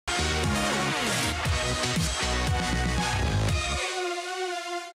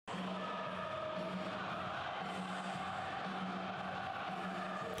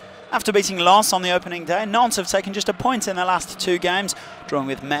After beating Lens on the opening day, Nantes have taken just a point in their last 2 games, drawing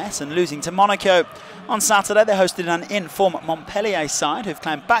with Metz and losing to Monaco. On Saturday, they hosted an in-form Montpellier side who've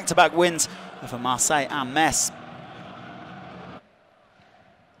claimed back-to-back wins over Marseille and Metz.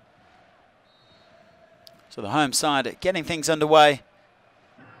 So the home side getting things underway.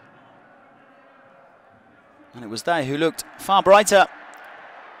 And it was they who looked far brighter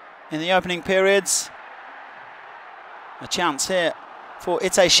in the opening periods. A chance here for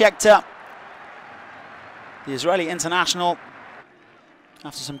Itay SHECHTER, the Israeli international,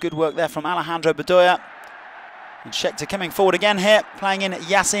 after some good work there from Alejandro BEDOYA. And SHECHTER coming forward again here, playing in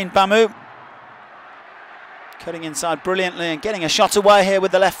Yacine BAMMOU. Cutting inside brilliantly and getting a shot away here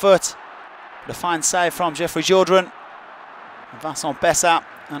with the left foot. But a fine save from Geoffrey Jourdain. And Vincent BESSAT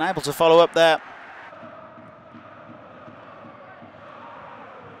unable to follow up there.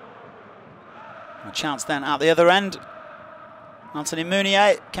 A chance then at the other end. Anthony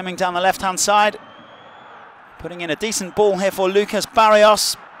Mounier coming down the left-hand side. Putting in a decent ball here for Lucas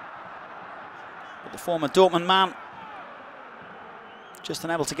Barrios. But the former Dortmund man just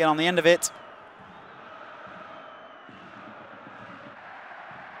unable to get on the end of it.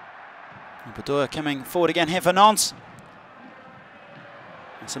 BEDOYA coming forward again here for Nantes.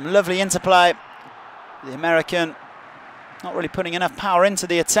 And some lovely interplay. The American not really putting enough power into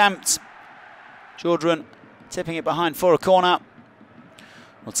the attempt. Jourdain tipping it behind for a corner.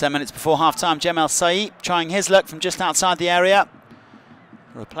 Well, 10 minutes before half-time, Jemel Saï trying his luck from just outside the area.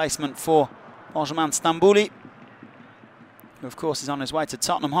 A replacement for Benjamin Stambouli, who of course is on his way to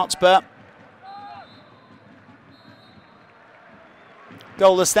Tottenham Hotspur.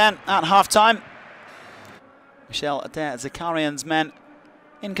 Goalless then at half-time. Michel Adair Zakarian's men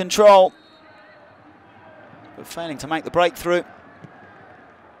in control, but failing to make the breakthrough.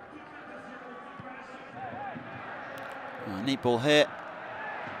 A neat ball here.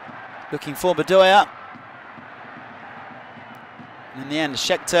 Looking for BEDOYA. And in the end,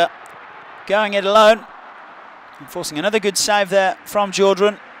 SHECHTER going it alone. And forcing another good save there from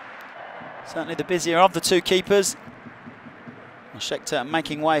Jourdain. Certainly the busier of the 2 keepers. Well, SHECHTER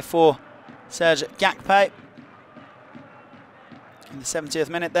making way for Serge GAKPE in the 70th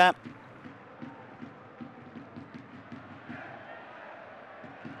minute there.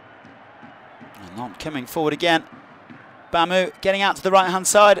 And not coming forward again. BAMMOU getting out to the right-hand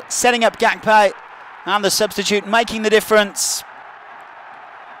side, setting up GAKPE, and the substitute making the difference.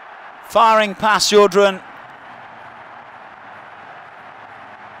 Firing past Jourdain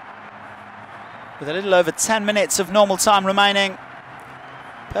with a little over 10 minutes of normal time remaining.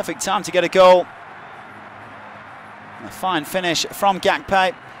 Perfect time to get a goal. And a fine finish from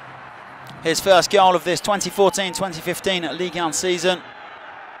GAKPE. His first goal of this 2014-2015 Ligue 1 season.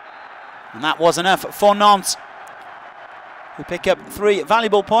 And that was enough for Nantes, who pick up 3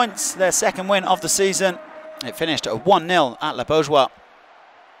 valuable points, their second win of the season. It finished at 1-0 at Le Beaujoire.